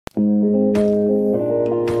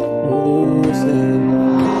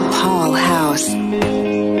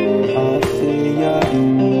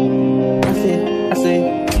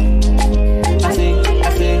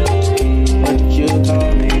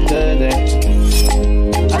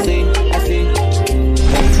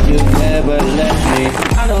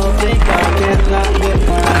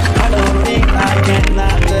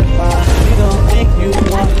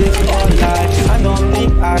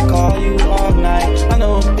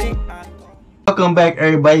Welcome back,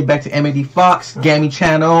 everybody, back to MAD Fox Gaming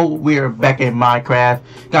Channel. We're back in Minecraft.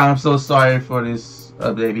 God, I'm so sorry for this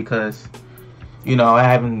update because, you know, I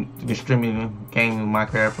haven't been streaming gaming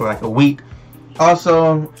Minecraft for like a week.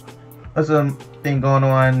 Also, there's a thing going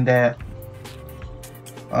on that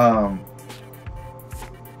that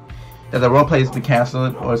the roleplay has been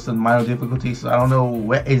canceled or some minor difficulties. So I don't know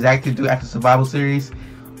what exactly to do after survival series.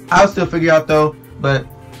 I'll still figure out though, but.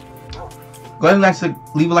 Go ahead and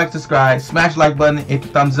leave a like, subscribe, smash the like button, hit the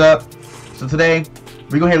thumbs up. So today,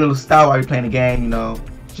 we're going to hit a little style while we're playing the game, you know,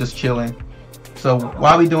 just chilling. So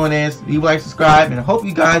while we're doing this, leave a like, subscribe, and I hope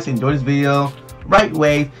you guys enjoy this video right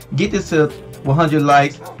away. Get this to 100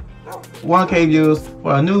 likes, 1K views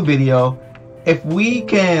for a new video. If we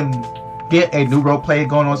can get a new roleplay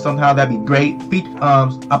going on somehow, that'd be great.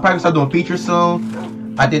 I'll probably start doing features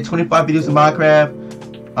soon. I did 25 videos in Minecraft.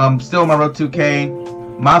 I'm still on my road to 2K.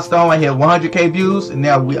 Milestone, I hit 100K views, and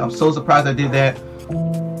now I'm so surprised I did that.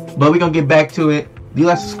 But we're gonna get back to it. Leave a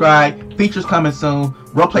like, subscribe. Features coming soon.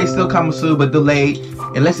 Roleplay still coming soon, but delayed.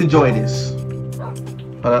 And let's enjoy this.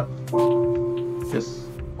 Hold up. Just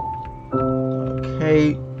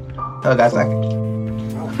okay. Oh, guys, I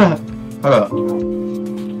hold up.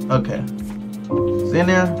 Okay. It's in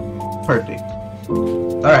there. Perfect.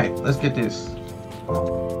 All right, let's get this.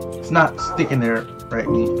 It's not sticking there right.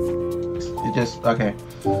 It just okay.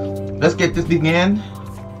 Let's get this begin.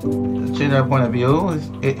 Change our point of view.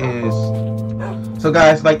 It is so,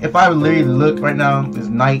 guys. Like if I literally look right now, it's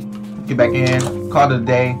night. Get back in. Call it a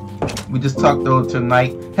day. We just talked though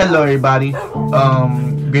tonight. Hello, everybody.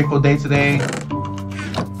 Grateful day today.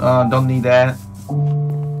 Don't need that.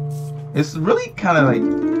 It's really kind of like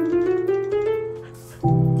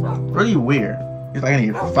really weird. It's like I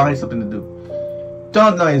need to find something to do.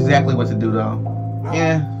 Don't know exactly what to do though.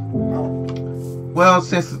 Yeah. Well,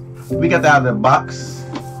 since we got that out of the box,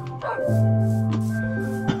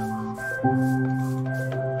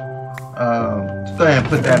 just go ahead and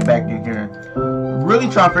put that back in here. Really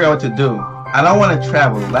trying to figure out what to do. I don't want to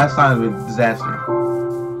travel. Last time it was a disaster.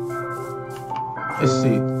 Let's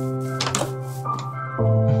see.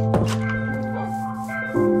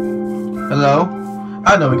 Hello?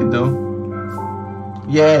 I know what we can do.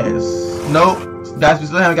 Yes. Nope. Guys, we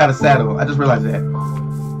still haven't got a saddle. I just realized that.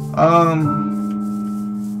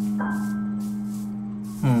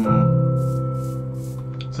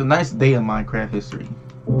 It's a nice day in Minecraft history.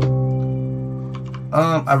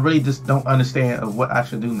 I really just don't understand of what I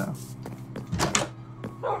should do now.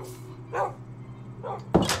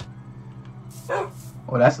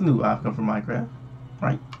 Oh, that's a new outcome for Minecraft,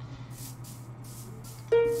 right?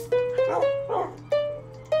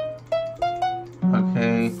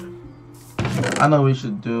 Okay. I know what we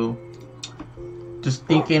should do. Just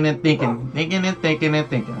thinking and thinking. Thinking and thinking and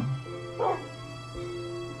thinking.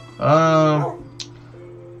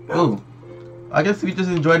 Ooh, I guess we just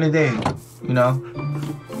enjoy the day, you know.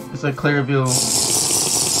 It's a clear view.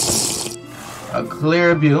 A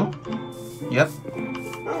clear view. Yep.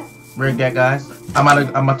 Rig that, guys. I'm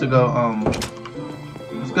about to go.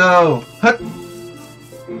 Let's go. Hut.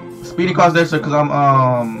 Speedy cross there, because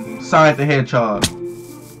I'm Sonic the Hedgehog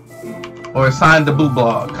or Sonic the Boot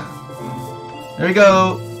Blog. There we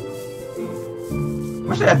go.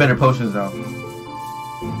 Wish they had better potions though.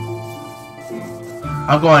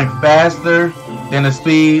 I'm going faster than the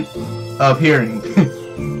speed of hearing.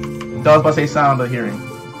 I was about to say sound of hearing.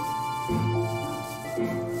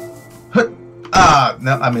 Ah,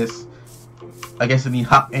 no, I missed. I guess I need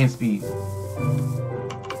hop and speed.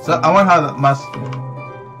 So I wonder how my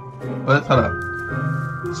hold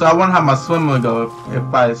up. So I wonder how my swim would go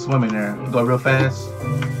if I swim in there. Go real fast.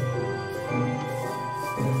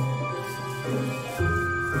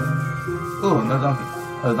 Oh, no donkey.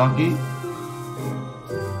 A donkey.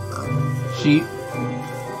 Sheep.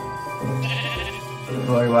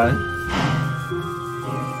 Hello, everybody.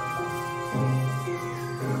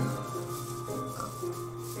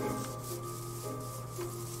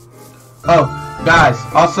 Oh, guys,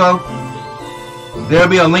 also, there'll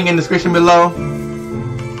be a link in the description below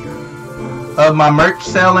of my merch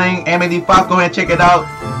selling. MAD Fox, go ahead and check it out.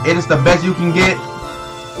 It is the best you can get.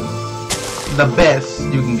 The best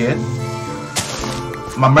you can get.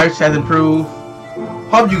 My merch has improved.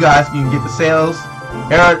 Hope you guys can get the sales.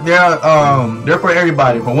 They're for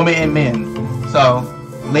everybody, for women and men. So,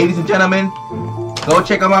 ladies and gentlemen, go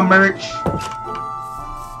check out my merch.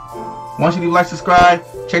 Once you leave a like, subscribe,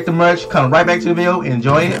 check the merch, come right back to the video,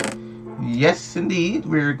 enjoy it. Yes, indeed,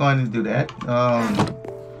 we're going to do that.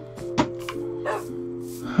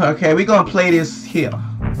 Okay, we're gonna play this here.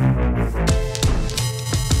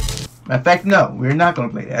 Matter of fact, no, we're not gonna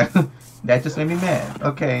play that. That just made me mad.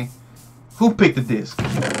 Okay. Who picked the disc?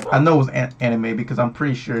 I know it was anime because I'm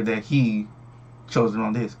pretty sure that he chose the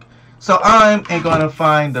wrong disc. So I'm going to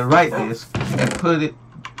find the right disc and put it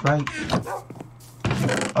right.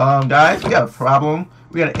 Guys, we got a problem.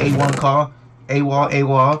 We got an A1 call.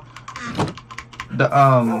 AWOL.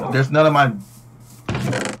 There's none of my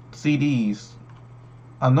CDs.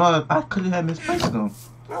 I know I could have misplaced them.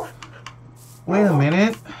 Wait a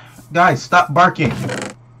minute. Guys, stop barking.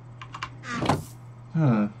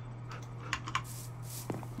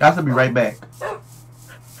 Guys, I'll be right back.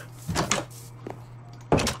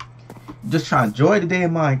 Just trying to enjoy the day in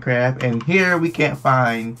Minecraft, and here we can't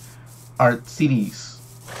find our CDs.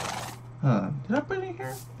 Did I put it in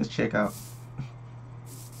here? Let's check out.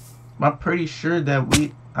 I'm pretty sure that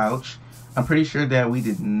we... Ouch. I'm pretty sure that we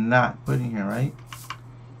did not put it in here, right?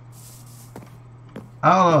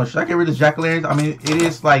 I don't know. Should I get rid of jack-o'-lanterns? I mean, it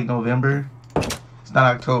is like November. It's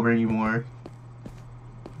not October anymore.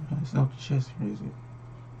 There's no chest here, is it?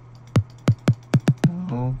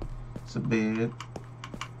 No. It's a bed.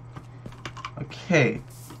 Okay.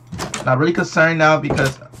 Not really concerned now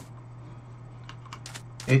because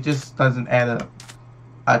it just doesn't add up.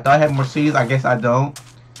 I thought I had more seeds. I guess I don't.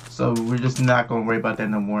 So we're just not going to worry about that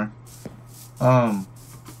no more.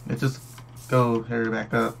 Let's just go here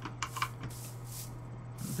back up.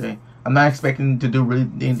 Okay. I'm not expecting to do really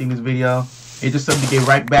anything in this video. It's just something to get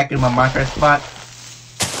right back in my Minecraft spot.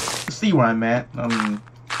 To see where I'm at.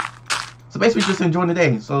 So basically just enjoying the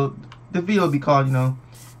day. So the video will be called, you know,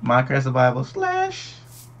 Minecraft Survival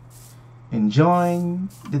 / enjoying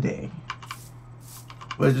the day.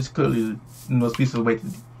 But it's just clearly the most peaceful way to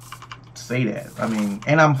say that. I mean,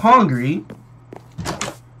 and I'm hungry,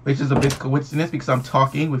 which is a bit coincidence because I'm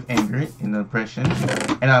talking with anger and depression,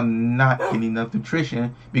 and I'm not getting enough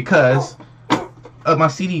nutrition because of my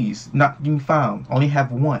CDs not being found. Only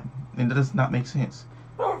have one, and that does not make sense.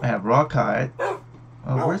 I have raw cod.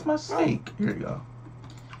 Where's my steak? Here we go.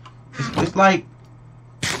 It's like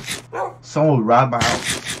someone would rob my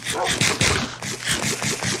house.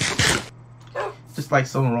 Just like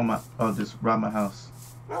someone just rob my house.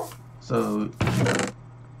 So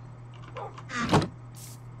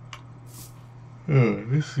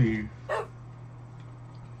let's see.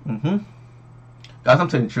 Guys, I'm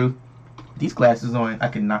telling the truth. These glasses on, I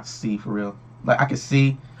cannot see for real. Like I can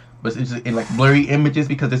see, but it's just in like blurry images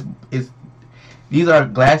because these are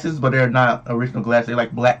glasses, but they're not original glasses. They're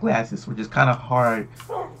like black glasses, which is kind of hard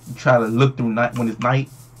to try to look through night when it's night.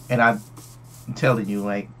 And I'm telling you,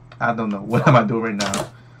 like, I don't know what am I doing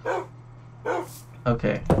right now.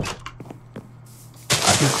 Okay,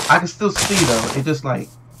 I can still see though. It's just like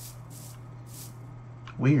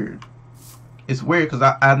weird. It's weird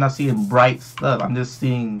because I'm not seeing bright stuff. I'm just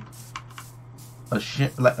seeing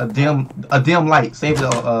like a dim light. Say it's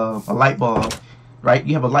a light bulb, right?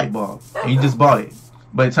 You have a light bulb and you just bought it,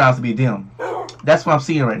 but it turns to be dim. That's what I'm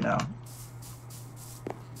seeing right now.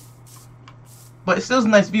 But it still is a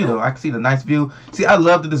nice view though. I can see the nice view. See, I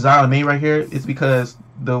love the design I made right here. It's because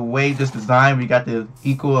the way this design, we got the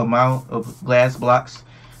equal amount of glass blocks,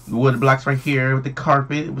 wood blocks right here with the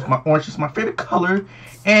carpet. It was my orange is my favorite color,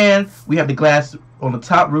 and we have the glass on the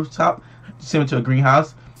top rooftop, similar to a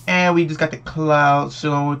greenhouse. And we just got the clouds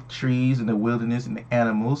showing with trees and the wilderness and the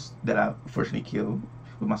animals that I unfortunately killed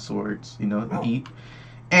with my swords, you know, and eat.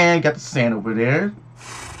 And got the sand over there,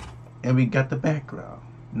 and we got the background.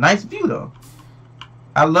 Nice view though.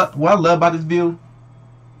 What I love about this view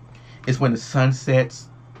is when the sun sets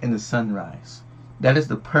and the sunrise. That is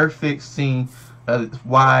the perfect scene.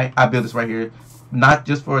 Why I built this right here, not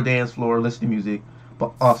just for a dance floor, listening to music,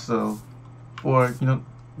 but also for, you know,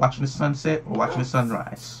 watching the sunset or watching the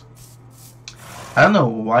sunrise. I don't know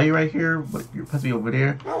why you're right here, but you're supposed to be over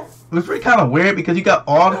there. It was really kind of weird because you got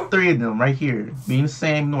all the three of them right here being the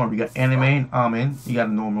same norm. You got Anime and Almond. You got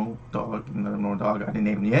a normal dog, another normal dog. I didn't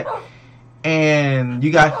name him yet. And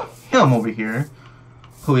you got him over here,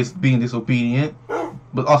 who is being disobedient,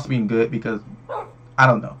 but also being good because I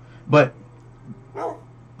don't know. But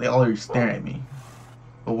they always staring at me.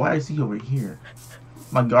 But why is he over here?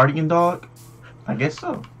 My guardian dog? I guess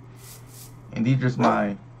so. And these are just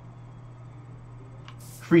my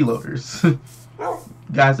freeloaders.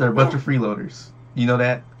 Guys are a bunch of freeloaders. You know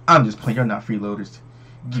that? I'm just playing. You're not freeloaders.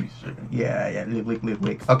 Yeah,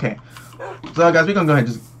 lick. Okay. So guys, we're gonna go ahead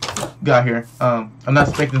and just got here. I'm not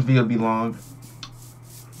expecting this video to be long.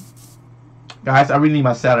 Guys, I really need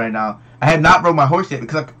my saddle right now. I have not rode my horse yet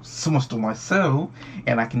because someone stole my saddle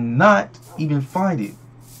and I cannot even find it.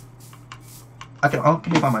 I can't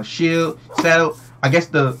find my shield, saddle. I guess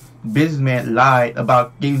the businessman lied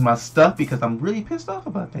about giving my stuff because I'm really pissed off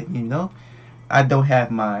about that, you know. I don't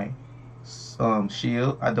have my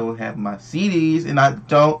shield. I don't have my CDs, and I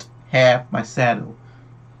don't have my saddle.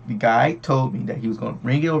 The guy told me that he was gonna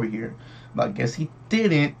bring it over here, but I guess he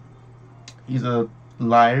didn't. He's a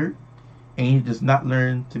liar, and he does not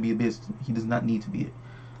learn to be a business. He does not need to be it.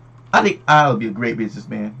 I think I'll be a great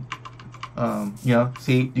businessman. You know,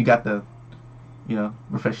 see, you got the, you know,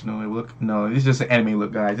 professional look. No, it's just an anime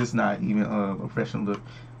look, guys. It's not even a professional look.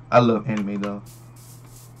 I love anime though.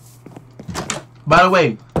 By the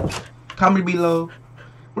way, comment below.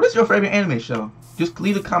 What is your favorite anime show? Just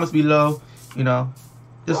leave the comments below. You know,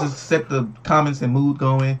 just to set the comments and mood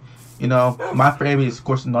going. You know, my favorite is of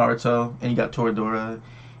course Naruto, and you got Toradora,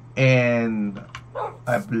 and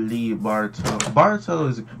I believe Boruto. Boruto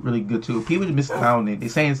is really good too. People just miss out on it. They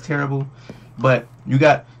say it's terrible, but you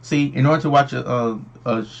got, see, in order to watch a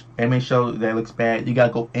anime show that looks bad, you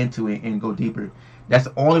gotta go into it and go deeper. That's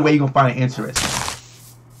the only way you're gonna find it interesting.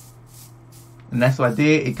 And that's what I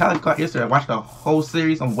did. It kind of caught yesterday. I watched the whole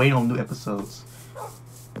series. I'm waiting on new episodes.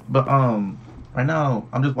 But right now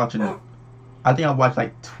I'm just watching it. I think I watched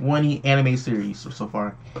like 20 anime series so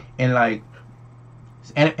far, and like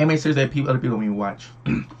anime series that other people don't even watch.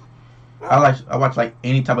 I watch like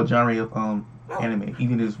any type of genre of anime,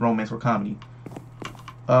 even if it's romance or comedy.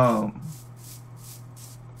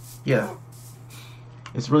 Yeah,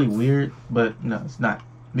 it's really weird, but no, it's not,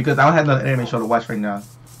 because I don't have another anime show to watch right now.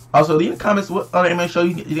 Also, leave in the comments what other anime show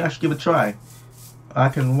you guys should give a try. I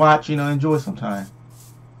can watch, you know, enjoy sometime.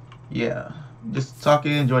 Yeah, just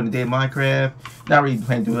talking, enjoying the day of Minecraft. Not really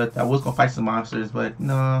planning to do it. I was gonna fight some monsters, but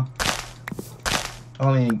no, I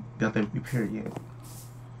only ain't got that prepared yet.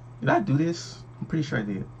 Did I do this? I'm pretty sure I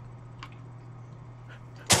did.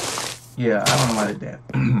 Yeah, I don't know why I did that.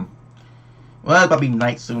 Well, it's about to be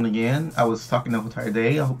night soon again. I was talking the entire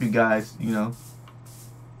day. I hope you guys, you know,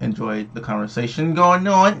 enjoyed the conversation going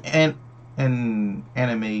on, and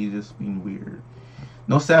anime just being weird.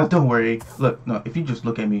 No sound, don't worry. Look, no, if you just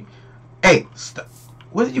look at me. Hey, stop.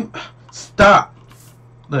 What did you... Stop.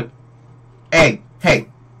 Look. Hey,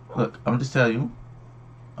 look, I'm just telling you.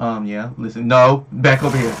 Yeah, listen. No, back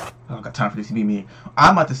over here. I don't got time for this to be me.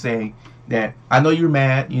 I'm about to say that I know you're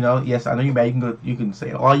mad, you know. Yes, I know you're mad. You can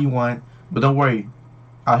say all you want, but don't worry.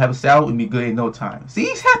 I'll have a salad and be good in no time. See,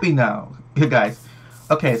 he's happy now. Good guys.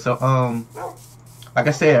 Okay, so like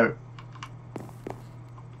I said,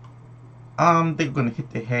 I think we're gonna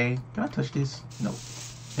hit the hay. Can I touch this? No,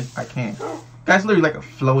 I can't. Guys, literally like a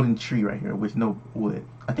floating tree right here with no wood.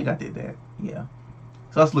 I think I did that. Yeah.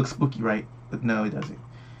 So that's looks spooky, right? But no, it doesn't.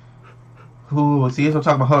 Ooh, see, that's what I'm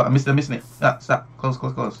talking about. Hold on, I'm missing it. Stop.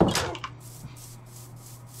 Close.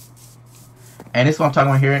 And this is what I'm talking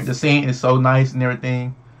about here. The scene is so nice and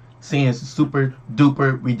everything. The scene is super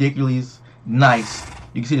duper ridiculous nice.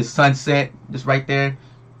 You can see the sunset just right there.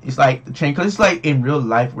 It's like the train, because it's like in real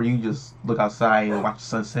life where you just look outside and watch the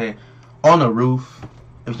sunset on a roof.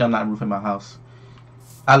 If I'm not a roof in my house.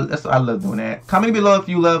 I love doing that. Comment below if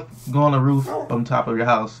you love going on a roof on top of your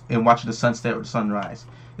house and watching the sunset or the sunrise.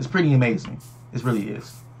 It's pretty amazing. It really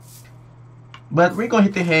is. But we're going to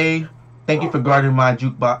hit the hay. Thank you for guarding my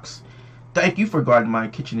jukebox. Thank you for guarding my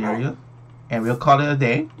kitchen area. And we'll call it a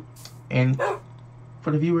day. And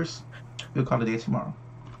for the viewers, we'll call it a day tomorrow.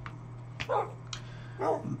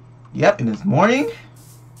 Yep, and it's morning.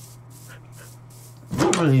 I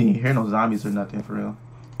don't really hear no zombies or nothing for real.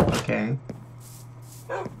 Okay.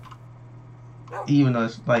 Even though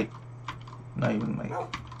it's like, not even like,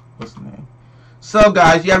 what's the name? So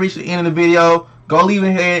guys, you have reached the end of the video. Go leave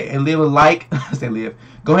ahead and leave a like. I say live.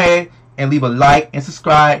 Go ahead and leave a like and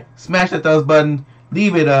subscribe. Smash that thumbs button.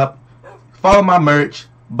 Leave it up. Follow my merch.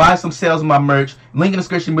 Buy some sales of my merch. Link in the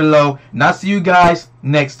description below. And I'll see you guys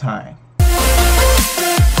next time.